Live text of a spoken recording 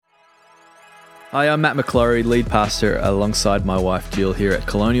Hi, I'm Matt McClory, lead pastor alongside my wife Jill here at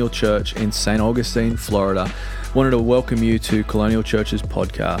Colonial Church in St. Augustine, Florida. Wanted to welcome you to Colonial Church's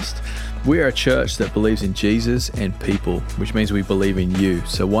podcast. We are a church that believes in Jesus and people, which means we believe in you.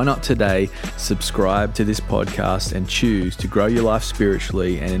 So why not today subscribe to this podcast and choose to grow your life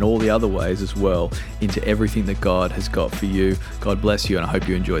spiritually and in all the other ways as well into everything that God has got for you. God bless you, and I hope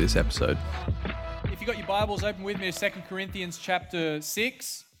you enjoy this episode. If you've got your Bibles, open with me to 2 Corinthians chapter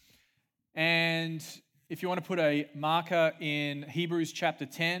 6. And if you want to put a marker in Hebrews chapter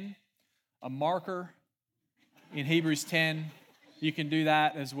 10, a marker in Hebrews 10, you can do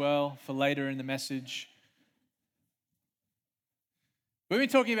that as well for later in the message. We've been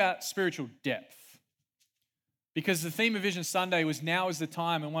talking about spiritual depth because the theme of Vision Sunday was now is the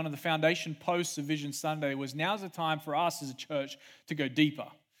time, and one of the foundation posts of Vision Sunday was now is the time for us as a church to go deeper,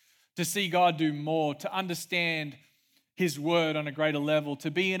 to see God do more, to understand His word on a greater level,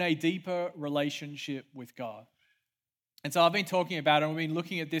 to be in a deeper relationship with God. And so I've been talking about it, and we've been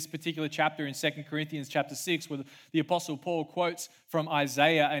looking at this particular chapter in 2 Corinthians chapter 6, where the Apostle Paul quotes from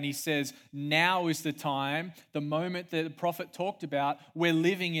Isaiah, and he says, now is the time, the moment that the prophet talked about, we're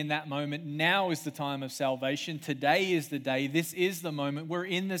living in that moment. Now is the time of salvation. Today is the day. This is the moment. We're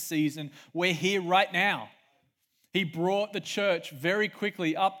in the season. We're here right now. He brought the church very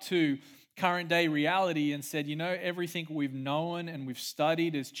quickly up to current day reality and said, you know, everything we've known and we've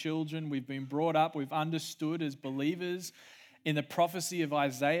studied as children, we've been brought up, we've understood as believers in the prophecy of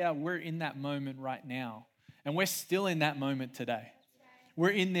Isaiah, we're in that moment right now. And we're still in that moment today. We're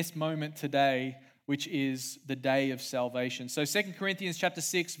in this moment today, which is the day of salvation. So 2 Corinthians chapter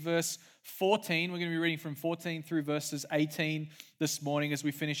 6, verse 14, we're going to be reading from 14 through verses 18 this morning as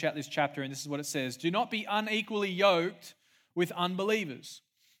we finish out this chapter. And this is what it says. Do not be unequally yoked with unbelievers.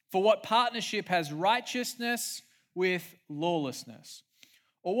 For what partnership has righteousness with lawlessness?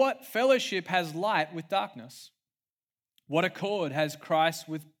 Or what fellowship has light with darkness? What accord has Christ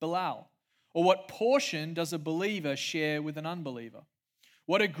with Belial? Or what portion does a believer share with an unbeliever?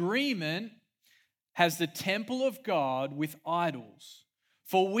 What agreement has the temple of God with idols?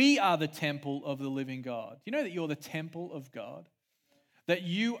 For we are the temple of the living God. Do you know that you're the temple of God? That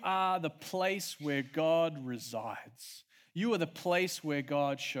you are the place where God resides. You are the place where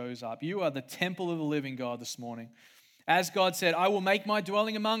God shows up. You are the temple of the living God this morning. As God said, I will make my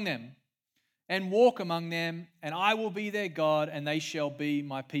dwelling among them and walk among them, and I will be their God, and they shall be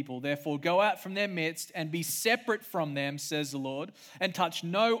my people. Therefore, go out from their midst and be separate from them, says the Lord, and touch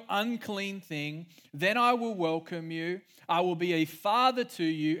no unclean thing. Then I will welcome you. I will be a father to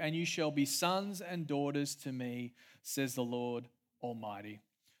you, and you shall be sons and daughters to me, says the Lord Almighty.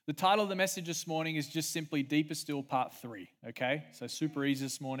 The title of the message this morning is just simply Deeper Still Part 3, okay? So super easy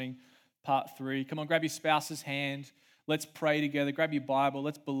this morning, Part 3. Come on, grab your spouse's hand. Let's pray together. Grab your Bible.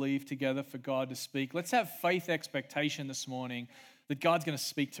 Let's believe together for God to speak. Let's have faith expectation this morning that God's going to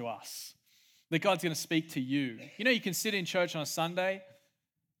speak to us, that God's going to speak to you. You know, you can sit in church on a Sunday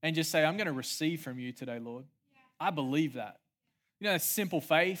and just say, I'm going to receive from you today, Lord. I believe that. You know, it's simple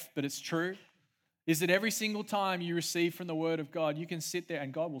faith, but it's true. Is that every single time you receive from the Word of God, you can sit there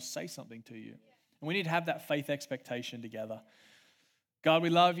and God will say something to you. And we need to have that faith expectation together. God,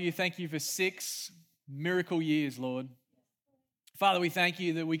 we love you. Thank you for 6 miracle years, Lord. Father, we thank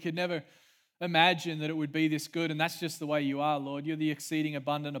you that we could never imagine that it would be this good, and that's just the way you are, Lord. You're the exceeding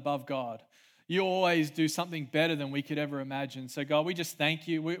abundant above God. You always do something better than we could ever imagine. So, God, we just thank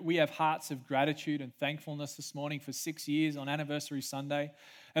you. We have hearts of gratitude and thankfulness this morning for 6 years on Anniversary Sunday.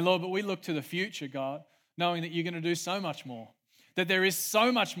 And Lord, but we look to the future, God, knowing that you're going to do so much more, that there is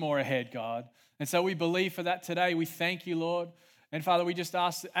so much more ahead, God. And so we believe for that today. We thank you, Lord. And Father, we just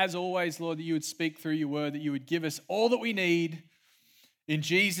ask, as always, Lord, that you would speak through your word, that you would give us all that we need in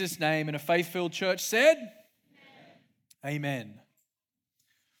Jesus' name. And a faith-filled church said, Amen. Amen.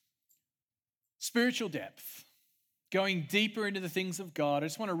 Spiritual depth. Going deeper into the things of God. I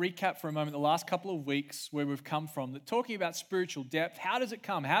just want to recap for a moment the last couple of weeks where we've come from. Talking about spiritual depth, how does it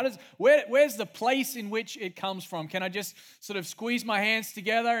come? Where's the place in which it comes from? Can I just sort of squeeze my hands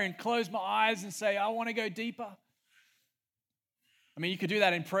together and close my eyes and say, I want to go deeper? I mean, you could do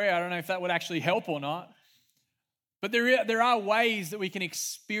that in prayer. I don't know if that would actually help or not. But there are ways that we can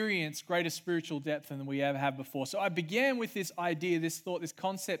experience greater spiritual depth than we ever have before. So I began with this idea, this thought, this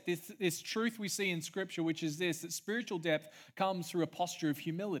concept, this truth we see in Scripture, which is this, that spiritual depth comes through a posture of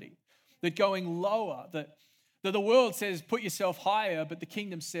humility. That going lower, that the world says put yourself higher, but the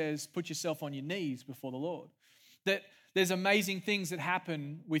kingdom says put yourself on your knees before the Lord. That there's amazing things that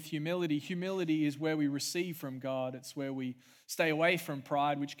happen with humility. Humility is where we receive from God. It's where we stay away from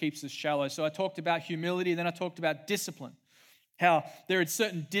pride, which keeps us shallow. So I talked about humility, then I talked about discipline. how there are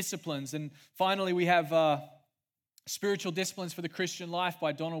certain disciplines. And finally, we have Spiritual Disciplines for the Christian Life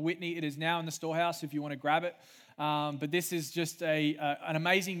by Donald Whitney. It is now in the storehouse if you want to grab it. But this is just an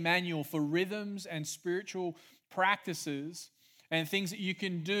amazing manual for rhythms and spiritual practices and things that you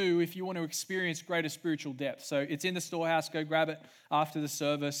can do if you want to experience greater spiritual depth. So it's in the storehouse. Go grab it after the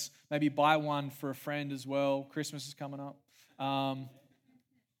service. Maybe buy one for a friend as well. Christmas is coming up.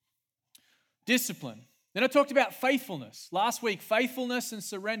 Discipline. Then I talked about faithfulness. Last week, faithfulness and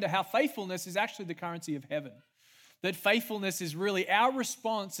surrender, how faithfulness is actually the currency of heaven. That faithfulness is really our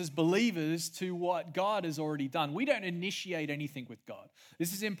response as believers to what God has already done. We don't initiate anything with God.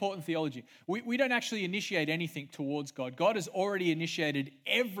 This is important theology. We don't actually initiate anything towards God. God has already initiated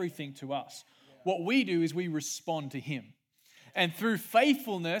everything to us. What we do is we respond to Him. And through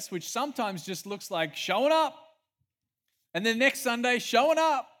faithfulness, which sometimes just looks like showing up, and then next Sunday, showing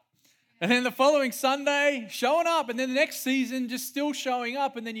up, and then the following Sunday, showing up. And then the next season, just still showing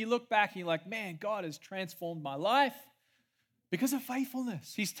up. And then you look back and you're like, man, God has transformed my life because of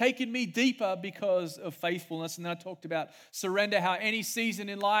faithfulness. He's taken me deeper because of faithfulness. And then I talked about surrender, how any season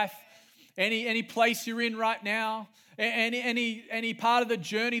in life, any place you're in right now, any part of the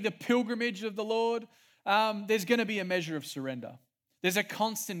journey, the pilgrimage of the Lord, there's going to be a measure of surrender. There's a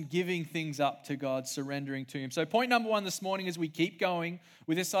constant giving things up to God, surrendering to Him. So point number 1 this morning as we keep going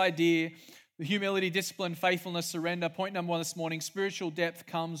with this idea, humility, discipline, faithfulness, surrender. Point number 1 this morning, spiritual depth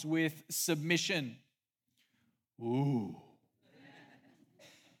comes with submission. Ooh.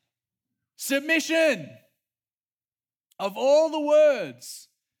 Submission. Of all the words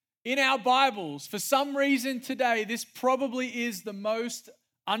in our Bibles, for some reason today, this probably is the most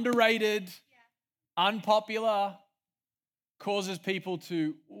underrated, unpopular, causes people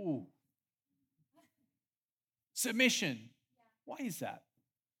to, ooh. Submission. Why is that?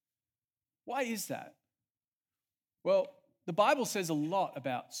 Why is that? Well, the Bible says a lot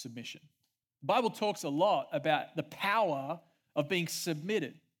about submission. The Bible talks a lot about the power of being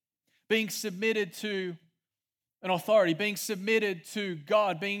submitted to an authority, being submitted to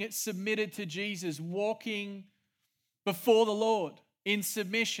God, being submitted to Jesus, walking before the Lord in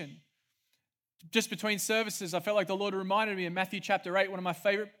submission. Just between services, I felt like the Lord reminded me in Matthew chapter 8, one of my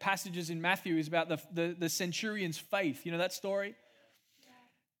favorite passages in Matthew is about the centurion's faith. You know that story?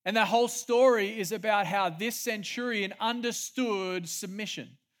 And that whole story is about how this centurion understood submission,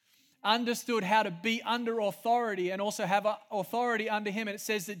 understood how to be under authority and also have authority under him. And it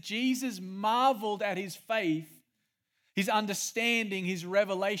says that Jesus marveled at his faith, his understanding, his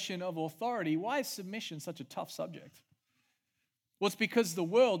revelation of authority. Why is submission such a tough subject? Well, it's because the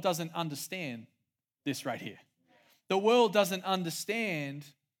world doesn't understand this right here. The world doesn't understand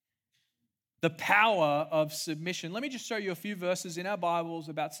the power of submission. Let me just show you a few verses in our Bibles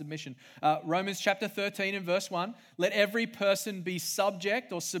about submission. Romans chapter 13 and verse 1. Let every person be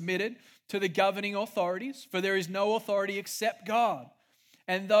subject or submitted to the governing authorities, for there is no authority except God.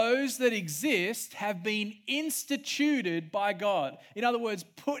 And those that exist have been instituted by God. In other words,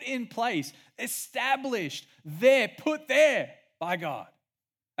 put in place, established there, put there by God.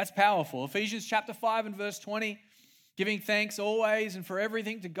 That's powerful. Ephesians chapter 5 and verse 20, giving thanks always and for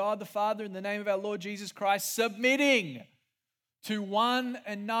everything to God the Father in the name of our Lord Jesus Christ, submitting to one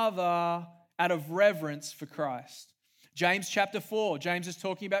another out of reverence for Christ. James chapter 4, James is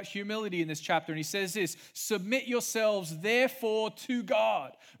talking about humility in this chapter, and he says this, submit yourselves therefore to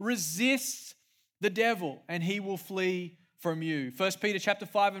God. Resist the devil, and he will flee from you. 1 Peter chapter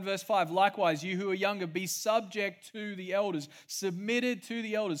 5 and verse 5, likewise, you who are younger, be subject to the elders, submitted to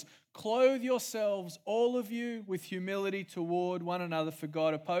the elders. Clothe yourselves, all of you, with humility toward one another, for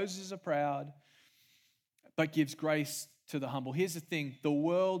God opposes the proud, but gives grace to the humble. Here's the thing, the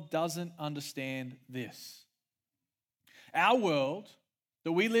world doesn't understand this. Our world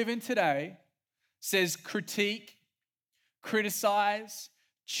that we live in today says critique, criticize,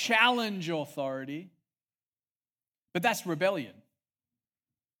 challenge authority, but that's rebellion.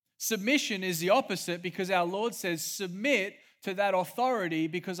 Submission is the opposite because our Lord says, submit to that authority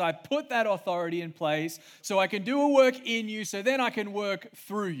because I put that authority in place so I can do a work in you so then I can work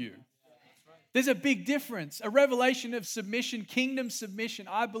through you. There's a big difference. A revelation of submission, kingdom submission,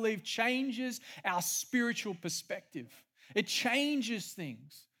 I believe changes our spiritual perspective. It changes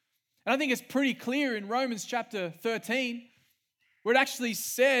things. And I think it's pretty clear in Romans chapter 13 where it actually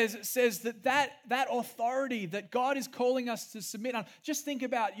says that authority that God is calling us to submit on. Just think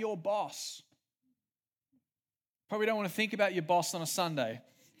about your boss. Probably don't want to think about your boss on a Sunday.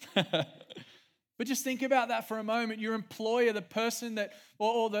 But just think about that for a moment. Your employer, the person that,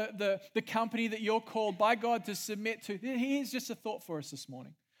 or the company that you're called by God to submit to. Here's just a thought for us this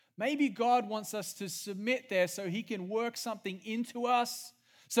morning. Maybe God wants us to submit there so he can work something into us,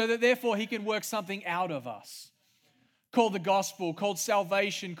 so that therefore he can work something out of us. Called the gospel, called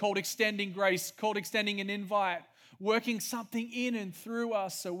salvation, called extending grace, called extending an invite, working something in and through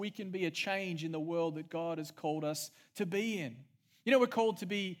us so we can be a change in the world that God has called us to be in. You know, we're called to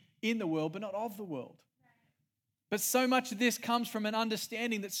be in the world, but not of the world. But so much of this comes from an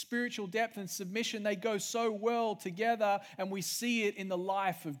understanding that spiritual depth and submission, they go so well together, and we see it in the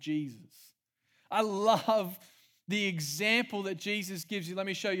life of Jesus. I love the example that Jesus gives you. Let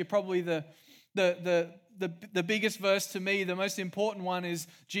me show you probably the biggest verse to me. The most important one is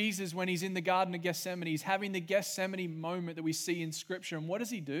Jesus when he's in the Garden of Gethsemane. He's having the Gethsemane moment that we see in Scripture. And what does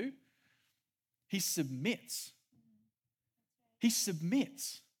he do? He submits. He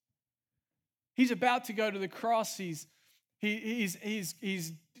submits. He's about to go to the cross. He's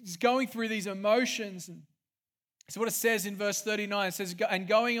going through these emotions. And it's what it says in verse 39. It says, and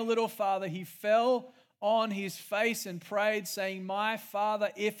going a little farther, he fell on his face and prayed, saying, my Father,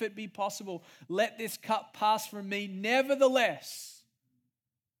 if it be possible, let this cup pass from me. Nevertheless,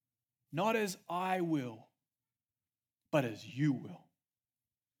 not as I will, but as you will.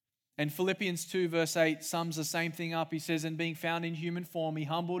 And Philippians 2 verse 8 sums the same thing up. He says, and being found in human form, he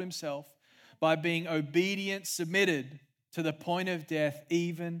humbled himself by being obedient, submitted to the point of death,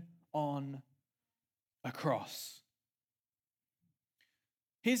 even on a cross.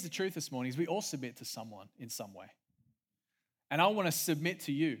 Here's the truth this morning, is we all submit to someone in some way. And I want to submit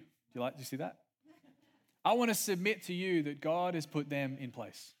to you. Do you see that? I want to submit to you that God has put them in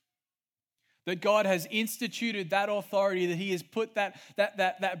place. That God has instituted that authority, that he has put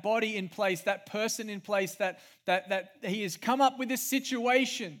that body in place, that person in place, that he has come up with this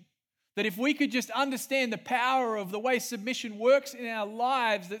situation. That if we could just understand the power of the way submission works in our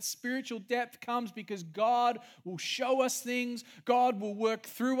lives, that spiritual depth comes because God will show us things, God will work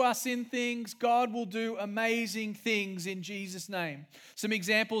through us in things, God will do amazing things in Jesus' name. Some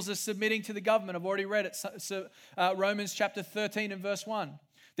examples of submitting to the government. I've already read it, Romans chapter 13 and verse 1.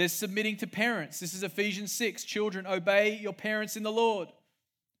 There's submitting to parents. This is Ephesians 6. Children, obey your parents in the Lord.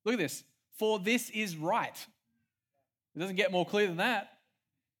 Look at this. For this is right. It doesn't get more clear than that.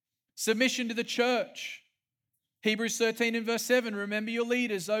 Submission to the church. Hebrews 13 and verse 7, remember your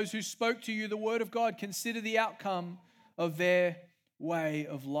leaders, those who spoke to you the word of God. Consider the outcome of their way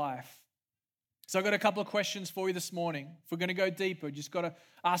of life. So I've got a couple of questions for you this morning. If we're going to go deeper, just got to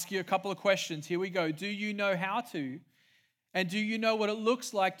ask you a couple of questions. Here we go. Do you know how to? And do you know what it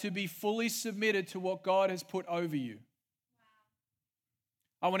looks like to be fully submitted to what God has put over you?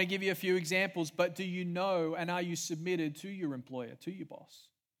 I want to give you a few examples, but do you know and are you submitted to your employer, to your boss?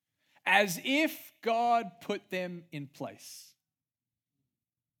 As if God put them in place.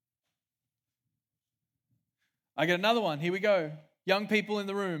 I got another one. Here we go. Young people in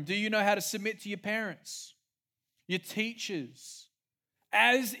the room, do you know how to submit to your parents, your teachers,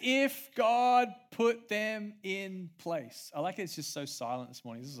 as if God put them in place? I like it. It's just so silent this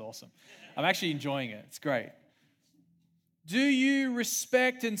morning. This is awesome. I'm actually enjoying it. It's great. Do you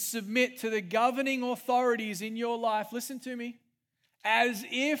respect and submit to the governing authorities in your life? Listen to me. As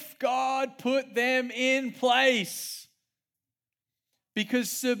if God put them in place. Because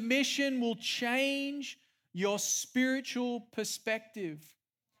submission will change your spiritual perspective.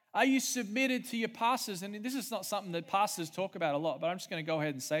 Are you submitted to your pastors? And this is not something that pastors talk about a lot, but I'm just going to go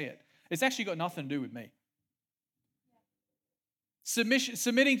ahead and say it. It's actually got nothing to do with me.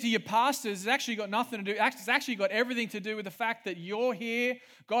 Submitting to your pastors has actually got nothing to do. It's actually got everything to do with the fact that you're here.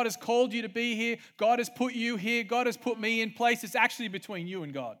 God has called you to be here. God has put you here. God has put me in place. It's actually between you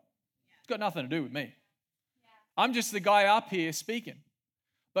and God. It's got nothing to do with me. I'm just the guy up here speaking.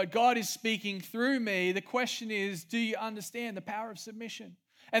 But God is speaking through me. The question is, do you understand the power of submission?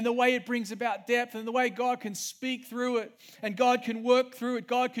 And the way it brings about depth and the way God can speak through it and God can work through it.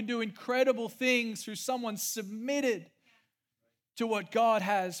 God can do incredible things through someone submitted to what God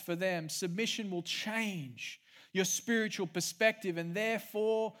has for them. Submission will change your spiritual perspective and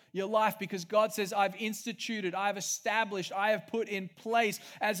therefore your life, because God says, I've instituted, I've established, I have put in place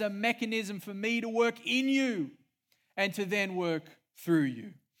as a mechanism for me to work in you and to then work through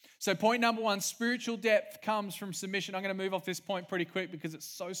you. So point number one, spiritual depth comes from submission. I'm going to move off this point pretty quick because it's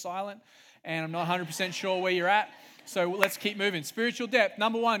so silent and I'm not 100% sure where you're at. So let's keep moving. Spiritual depth,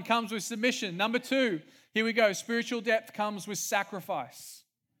 number one, comes with submission. Number two, here we go. Spiritual depth comes with sacrifice.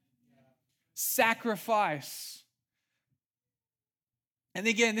 Sacrifice. And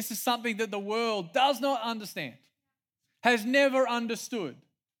again, this is something that the world does not understand, has never understood.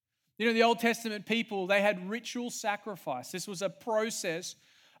 You know, the Old Testament people, they had ritual sacrifice. This was a process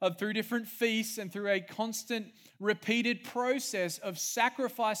through different feasts and through a constant repeated process of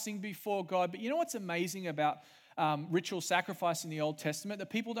sacrificing before God. But you know what's amazing about ritual sacrifice in the Old Testament that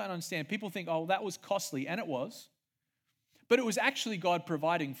people don't understand? People think, oh, that was costly, and it was. But it was actually God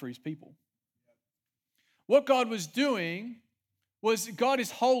providing for his people. What God was doing was God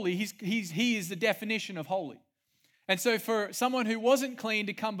is holy. He is the definition of holy. And so for someone who wasn't clean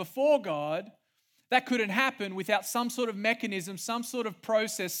to come before God, that couldn't happen without some sort of mechanism, some sort of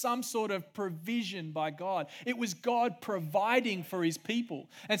process, some sort of provision by God. It was God providing for his people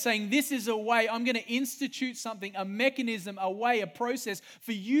and saying, this is a way, I'm going to institute something, a mechanism, a way, a process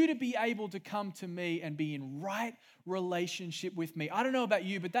for you to be able to come to me and be in right relationship with me. I don't know about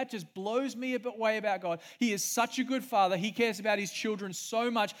you, but that just blows me away about God. He is such a good father. He cares about his children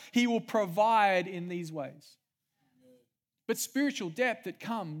so much. He will provide in these ways. But spiritual depth that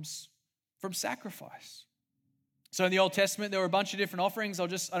comes from sacrifice. So in the Old Testament, there were a bunch of different offerings. I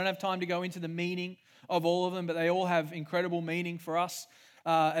don't have time to go into the meaning of all of them, but they all have incredible meaning for us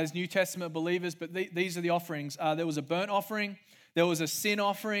as New Testament believers. But these are the offerings. There was a burnt offering, there was a sin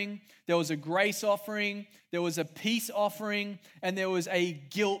offering, there was a grace offering, there was a peace offering, and there was a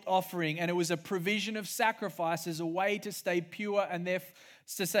guilt offering. And it was a provision of sacrifice as a way to stay pure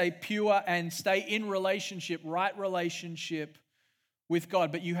and stay in relationship, right relationship with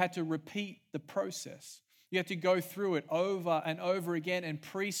God. But you had to repeat the process. You had to go through it over and over again, and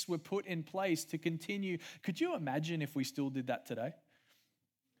priests were put in place to continue. Could you imagine if we still did that today?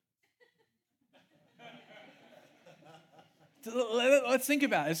 Let's think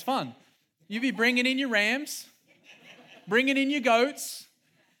about it. It's fun. You'd be bringing in your rams, bringing in your goats,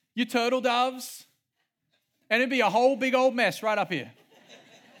 your turtle doves, and it'd be a whole big old mess right up here.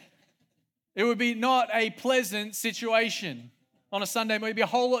 It would be not a pleasant situation. On a Sunday, it might be a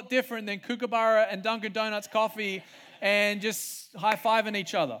whole lot different than Kookaburra and Dunkin' Donuts coffee and just high-fiving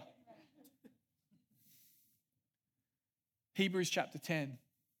each other. Hebrews chapter 10.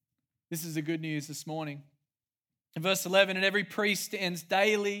 This is the good news this morning. In verse 11, and every priest stands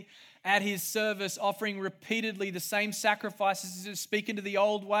daily at his service, offering repeatedly the same sacrifices to speak into the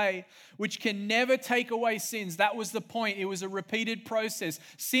old way, which can never take away sins. That was the point. It was a repeated process.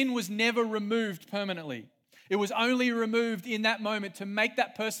 Sin was never removed permanently. It was only removed in that moment to make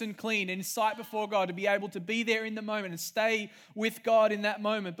that person clean in sight before God, to be able to be there in the moment and stay with God in that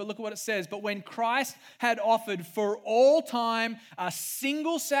moment. But look at what it says. But when Christ had offered for all time a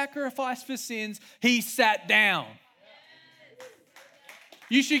single sacrifice for sins, he sat down.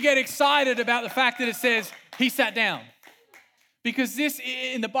 You should get excited about the fact that it says he sat down. Because this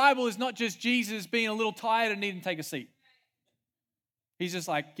in the Bible is not just Jesus being a little tired and needing to take a seat. He's just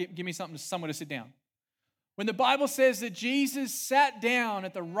like, give me somewhere to sit down. When the Bible says that Jesus sat down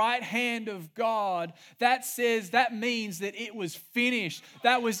at the right hand of God, that means that it was finished.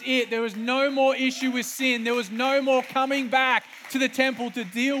 That was it. There was no more issue with sin. There was no more coming back to the temple to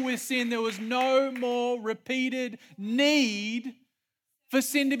deal with sin. There was no more repeated need for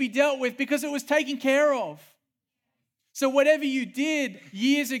sin to be dealt with because it was taken care of. So whatever you did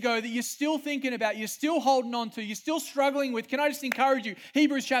years ago that you're still thinking about, you're still holding on to, you're still struggling with, can I just encourage you?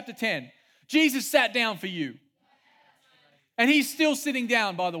 Hebrews chapter 10. Jesus sat down for you. And he's still sitting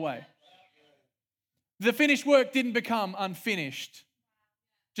down, by the way. The finished work didn't become unfinished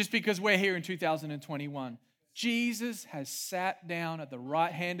just because we're here in 2021. Jesus has sat down at the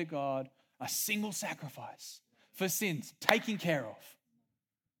right hand of God, a single sacrifice for sins, taken care of.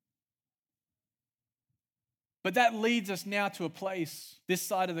 But that leads us now to a place this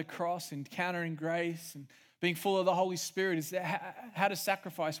side of the cross, encountering grace and being full of the Holy Spirit. Is that how does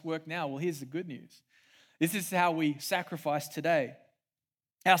sacrifice work now? Well, here's the good news. This is how we sacrifice today.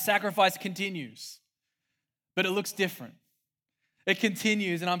 Our sacrifice continues, but it looks different. It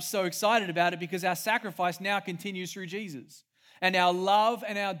continues, and I'm so excited about it because our sacrifice now continues through Jesus. And our love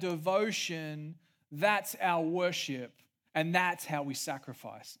and our devotion, that's our worship, and that's how we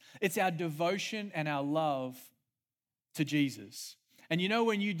sacrifice. It's our devotion and our love to Jesus. And you know,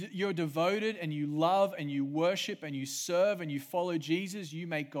 when you're devoted and you love and you worship and you serve and you follow Jesus, you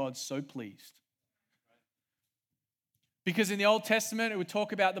make God so pleased. Because in the Old Testament, it would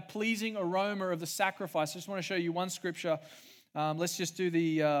talk about the pleasing aroma of the sacrifice. I just want to show you one scripture. Let's just do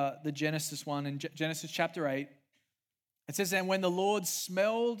the Genesis one. In Genesis chapter 8, it says, and when the Lord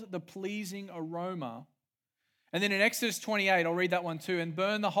smelled the pleasing aroma, and then in Exodus 28, I'll read that one too, and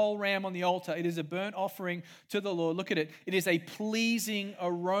burn the whole ram on the altar. It is a burnt offering to the Lord. Look at it. It is a pleasing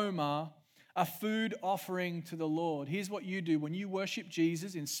aroma, a food offering to the Lord. Here's what you do when you worship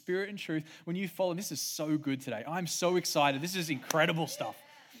Jesus in spirit and truth, when you follow him. This is so good today. I'm so excited. This is incredible stuff.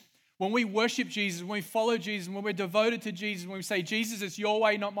 When we worship Jesus, when we follow Jesus, when we're devoted to Jesus, when we say, Jesus, it's your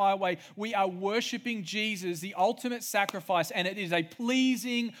way, not my way, we are worshiping Jesus, the ultimate sacrifice, and it is a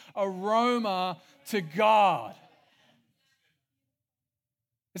pleasing aroma to God.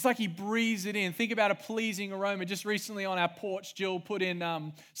 It's like he breathes it in. Think about a pleasing aroma. Just recently on our porch, Jill put in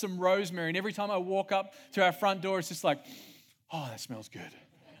some rosemary, and every time I walk up to our front door, it's just like, oh, that smells good.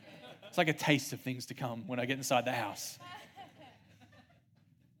 It's like a taste of things to come when I get inside the house.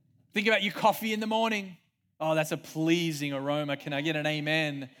 Think about your coffee in the morning. Oh, that's a pleasing aroma. Can I get an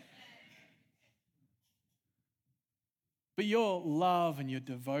amen? But your love and your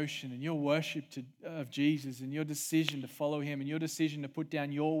devotion and your worship of Jesus and your decision to follow him and your decision to put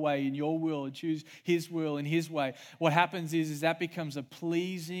down your way and your will and choose his will and his way, what happens is that becomes a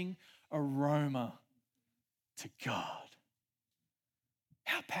pleasing aroma to God.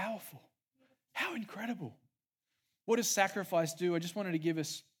 How powerful. How incredible. What does sacrifice do? I just wanted to give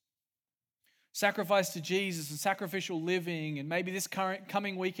us sacrifice to Jesus and sacrificial living, and maybe this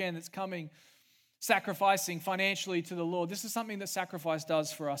coming weekend that's coming, sacrificing financially to the Lord. This is something that sacrifice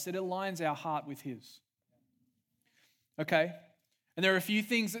does for us. It aligns our heart with his. Okay? And there are a few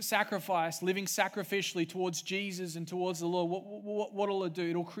things that sacrifice, living sacrificially towards Jesus and towards the Lord, what will it do?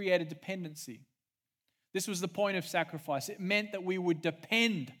 It'll create a dependency. This was the point of sacrifice. It meant that we would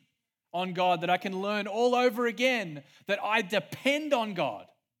depend on God, that I can learn all over again that I depend on God.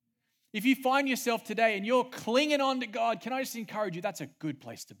 If you find yourself today and you're clinging on to God, can I just encourage you, that's a good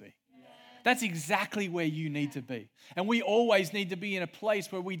place to be. That's exactly where you need to be. And we always need to be in a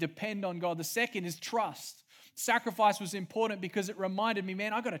place where we depend on God. The second is trust. Sacrifice was important because it reminded me,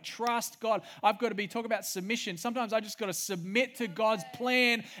 man, I've got to trust God. I've got to talk about submission. Sometimes I just got to submit to God's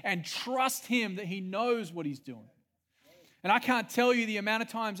plan and trust him that he knows what he's doing. And I can't tell you the amount of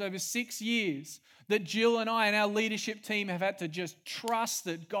times over 6 years that Jill and I and our leadership team have had to just trust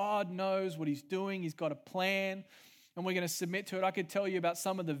that God knows what he's doing. He's got a plan, and we're going to submit to it. I could tell you about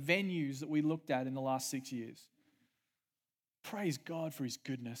some of the venues that we looked at in the last 6 years. Praise God for his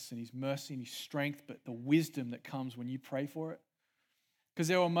goodness and his mercy and his strength, but the wisdom that comes when you pray for it. Because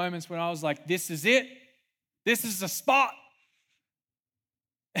there were moments when I was like, this is it. This is the spot.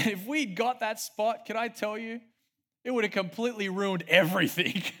 And if we'd got that spot, can I tell you, it would have completely ruined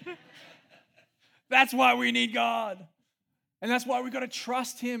everything. That's why we need God. And that's why we've got to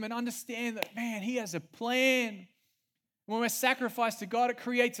trust him and understand that, man, he has a plan. When we're sacrificed to God, it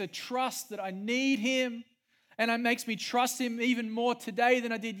creates a trust that I need him. And it makes me trust him even more today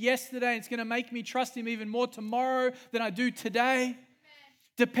than I did yesterday. And it's going to make me trust him even more tomorrow than I do today. Amen.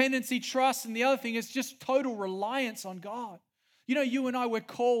 Dependency, trust. And the other thing is just total reliance on God. You know, you and I were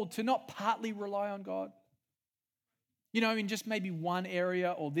called to not partly rely on God. You know, in just maybe one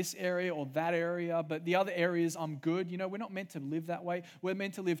area or this area or that area, but the other areas I'm good. You know, we're not meant to live that way. We're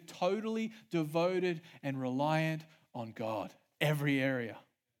meant to live totally devoted and reliant on God, every area.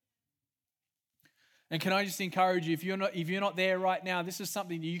 And can I just encourage you, if you're not there right now, this is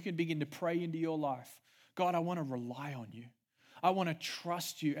something that you can begin to pray into your life. God, I want to rely on you. I want to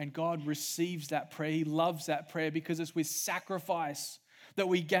trust you. And God receives that prayer. He loves that prayer because it's with sacrifice that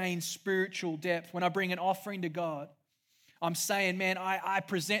we gain spiritual depth. When I bring an offering to God, I'm saying, man, I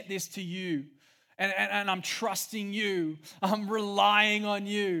present this to you, and I'm trusting you. I'm relying on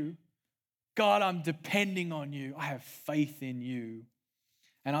you. God, I'm depending on you. I have faith in you.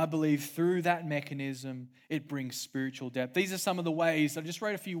 And I believe through that mechanism, it brings spiritual depth. These are some of the ways, I just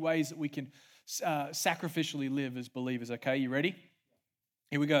wrote a few ways that we can sacrificially live as believers, okay? You ready?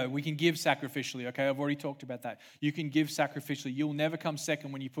 Here we go. We can give sacrificially, okay? I've already talked about that. You can give sacrificially. You'll never come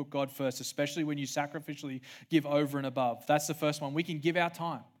second when you put God first, especially when you sacrificially give over and above. That's the first one. We can give our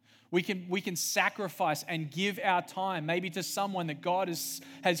time. We can sacrifice and give our time, maybe to someone that God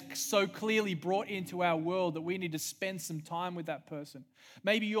has so clearly brought into our world that we need to spend some time with that person.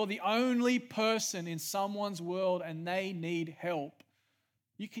 Maybe you're the only person in someone's world and they need help.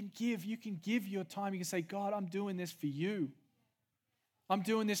 You can give your time. You can say, God, I'm doing this for you. I'm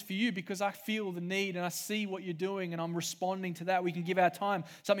doing this for you because I feel the need and I see what you're doing and I'm responding to that. We can give our time.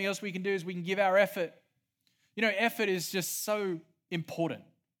 Something else we can do is we can give our effort. You know, effort is just so important.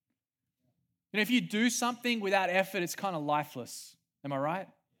 You know, if you do something without effort, it's kind of lifeless. Am I right?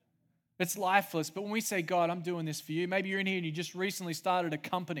 It's lifeless. But when we say, God, I'm doing this for you, maybe you're in here and you just recently started a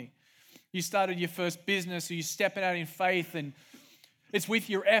company. You started your first business, or you're stepping out in faith, and it's with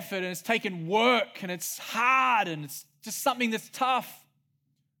your effort and it's taken work and it's hard and it's just something that's tough.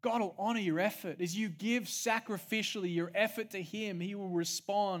 God will honor your effort. As you give sacrificially your effort to him, he will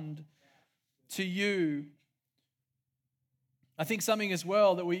respond to you. I think something as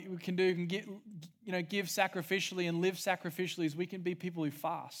well that we can do, give sacrificially and live sacrificially, is we can be people who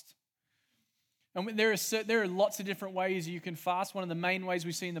fast. And there are lots of different ways you can fast. One of the main ways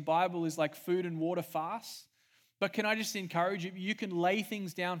we see in the Bible is like food and water fasts. But can I just encourage you, you can lay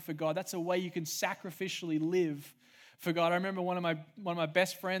things down for God. That's a way you can sacrificially live for God. I remember one of my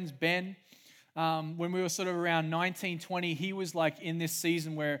best friends, Ben, when we were sort of around 19, 20, he was like in this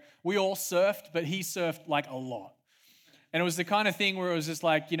season where we all surfed, but he surfed like a lot. And it was the kind of thing where it was just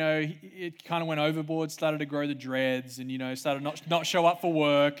like, it kind of went overboard, started to grow the dreads and, started not show up for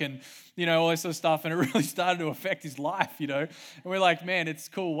work and, all this sort of stuff. And it really started to affect his life, And we're like, man, it's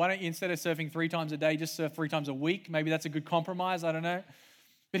cool. Why don't you, instead of surfing 3 times a day, just surf 3 times a week? Maybe that's a good compromise. I don't know.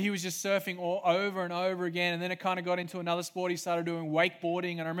 But he was just surfing all over and over again. And then it kind of got into another sport. He started doing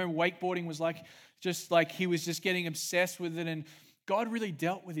wakeboarding. And I remember wakeboarding was like he was just getting obsessed with it. And God really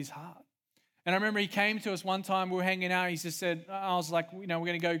dealt with his heart. And I remember he came to us one time, we were hanging out, he just said, I was like, we're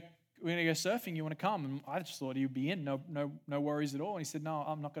going to go surfing, you want to come? And I just thought he would be in, no worries at all. And he said, no,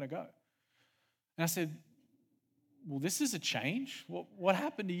 I'm not going to go. And I said, well, this is a change. What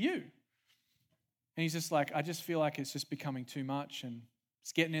happened to you? And he's just like, I just feel like it's just becoming too much and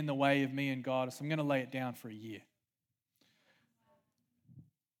it's getting in the way of me and God, so I'm going to lay it down for a year.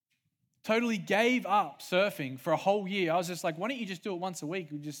 Totally gave up surfing for a whole year. I was just like, why don't you just do it once a week?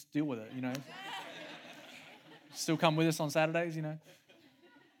 We just deal with it, Still come with us on Saturdays,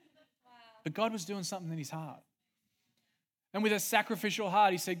 But God was doing something in his heart. And with a sacrificial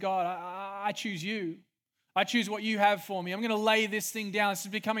heart, he said, God, I choose you. I choose what you have for me. I'm going to lay this thing down. This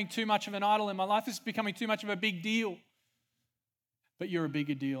is becoming too much of an idol in my life. This is becoming too much of a big deal. But you're a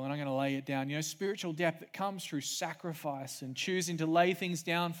bigger deal, and I'm going to lay it down. Spiritual depth that comes through sacrifice and choosing to lay things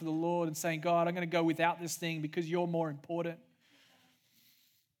down for the Lord and saying, God, I'm going to go without this thing because you're more important.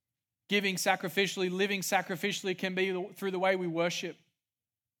 Giving sacrificially, living sacrificially can be through the way we worship.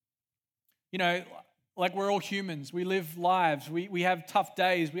 Like we're all humans. We live lives. We have tough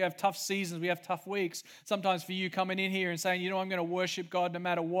days. We have tough seasons. We have tough weeks. Sometimes for you coming in here and saying, I'm going to worship God no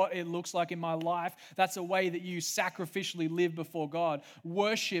matter what it looks like in my life, that's a way that you sacrificially live before God.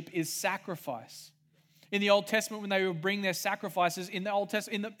 Worship is sacrifice. In the Old Testament, when they would bring their sacrifices, in the Old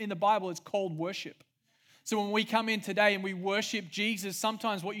Testament, in the Bible, it's called worship. So when we come in today and we worship Jesus,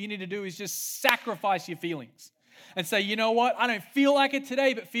 sometimes what you need to do is just sacrifice your feelings. And say, you know what? I don't feel like it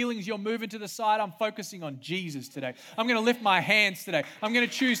today, but feelings, you're moving to the side. I'm focusing on Jesus today. I'm going to lift my hands today. I'm going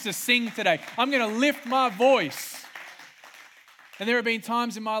to choose to sing today. I'm going to lift my voice. And there have been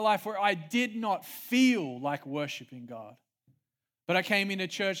times in my life where I did not feel like worshiping God. But I came into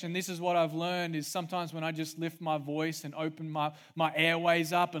church, and this is what I've learned, is sometimes when I just lift my voice and open my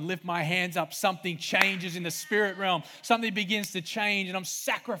airways up and lift my hands up, something changes in the spirit realm. Something begins to change, and I'm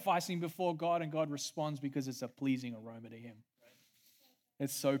sacrificing before God, and God responds because it's a pleasing aroma to him.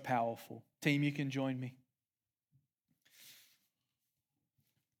 It's so powerful. Team, you can join me.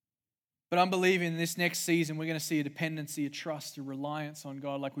 But I'm believing this next season, we're going to see a dependency, a trust, a reliance on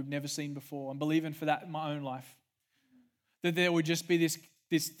God like we've never seen before. I'm believing for that in my own life. That there would just be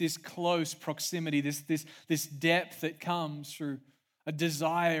this close proximity, this depth that comes through a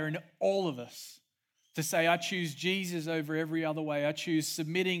desire in all of us to say, I choose Jesus over every other way. I choose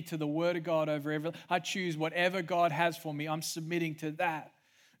submitting to the Word of God over every. I choose whatever God has for me. I'm submitting to that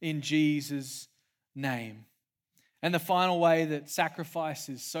in Jesus' name. And the final way that sacrifice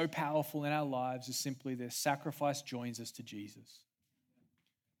is so powerful in our lives is simply this: sacrifice joins us to Jesus.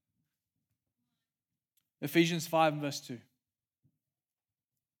 Ephesians 5 and verse 2.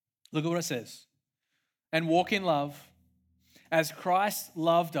 Look at what it says. And walk in love as Christ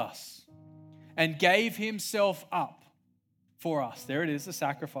loved us and gave himself up for us. There it is, the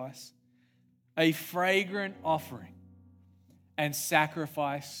sacrifice. A fragrant offering and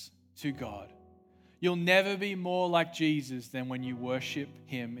sacrifice to God. You'll never be more like Jesus than when you worship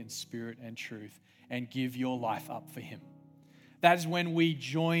him in spirit and truth and give your life up for him. That is when we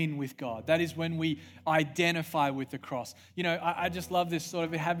join with God. That is when we identify with the cross. I just love this sort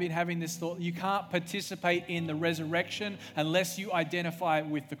of, have been having this thought. You can't participate in the resurrection unless you identify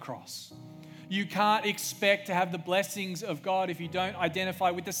with the cross. You can't expect to have the blessings of God if you don't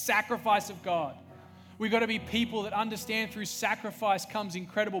identify with the sacrifice of God. We've got to be people that understand through sacrifice comes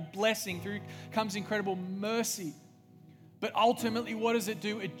incredible blessing, through comes incredible mercy. But ultimately, what does it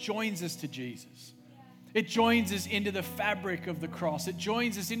do? It joins us to Jesus. It joins us into the fabric of the cross. It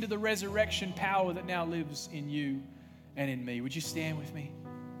joins us into the resurrection power that now lives in you and in me. Would you stand with me?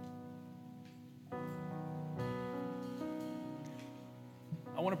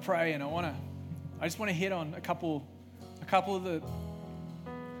 I want to pray, and I just want to hit on a couple of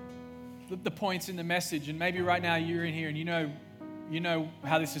the points in the message. And maybe right now you're in here and you know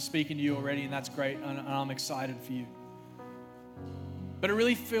how this is speaking to you already, and that's great, and I'm excited for you. But it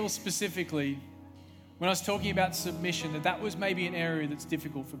really feels specifically when I was talking about submission, that was maybe an area that's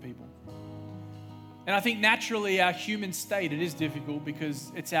difficult for people. And I think naturally our human state, it is difficult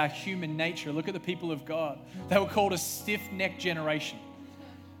because it's our human nature. Look at the people of God. They were called a stiff-necked generation.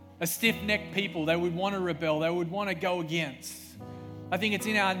 A stiff-necked people. They would want to rebel. They would want to go against. I think it's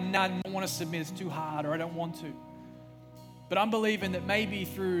in our none. I don't want to submit. It's too hard, or I don't want to. But I'm believing that maybe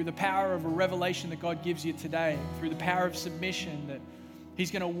through the power of a revelation that God gives you today, through the power of submission, that He's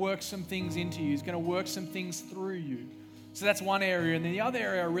going to work some things into you. He's going to work some things through you. So that's one area. And then the other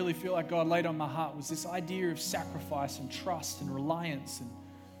area I really feel like God laid on my heart was this idea of sacrifice and trust and reliance and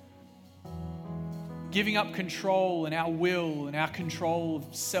giving up control and our will and our control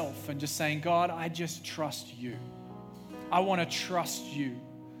of self and just saying, God, I just trust you. I want to trust you.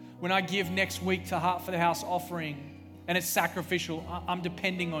 When I give next week to Heart for the House offering and it's sacrificial, I'm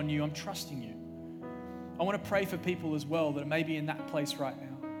depending on you. I'm trusting you. I want to pray for people as well that are maybe in that place right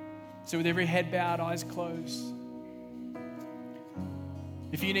now. So with every head bowed, eyes closed,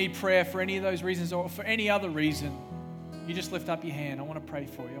 if you need prayer for any of those reasons or for any other reason, you just lift up your hand. I want to pray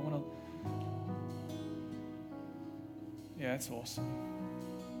for you. Yeah, that's awesome.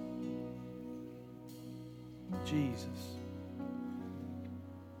 Jesus.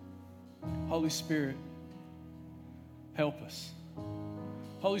 Holy Spirit, help us.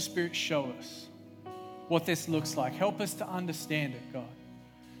 Holy Spirit, show us what this looks like. Help us to understand it, God.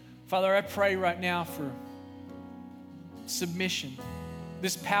 Father, I pray right now for submission.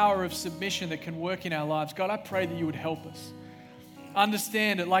 This power of submission that can work in our lives. God, I pray that you would help us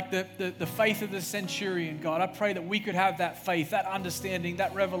understand it like the faith of the centurion. God, I pray that we could have that faith, that understanding,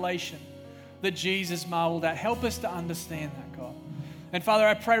 that revelation that Jesus marveled at. Help us to understand that, God. And Father,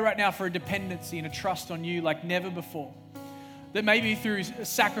 I pray right now for a dependency and a trust on you like never before. That maybe through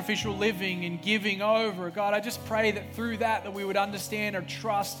sacrificial living and giving over, God, I just pray that through that we would understand a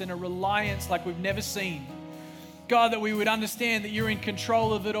trust and a reliance like we've never seen. God, that we would understand that you're in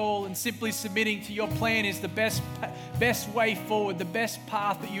control of it all and simply submitting to your plan is the best way forward, the best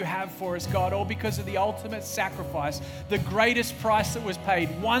path that you have for us, God, all because of the ultimate sacrifice, the greatest price that was paid,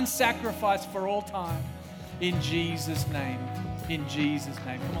 one sacrifice for all time. In Jesus' name. In Jesus'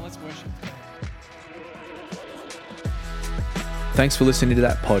 name. Come on, let's worship. Thanks for listening to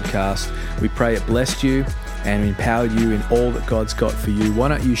that podcast. We pray it blessed you and empowered you in all that God's got for you. Why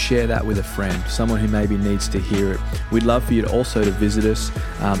don't you share that with a friend, someone who maybe needs to hear it? We'd love for you to also to visit us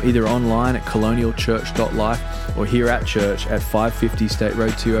either online at colonialchurch.life or here at church at 550 State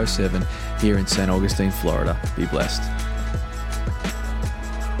Road 207 here in St. Augustine, Florida. Be blessed.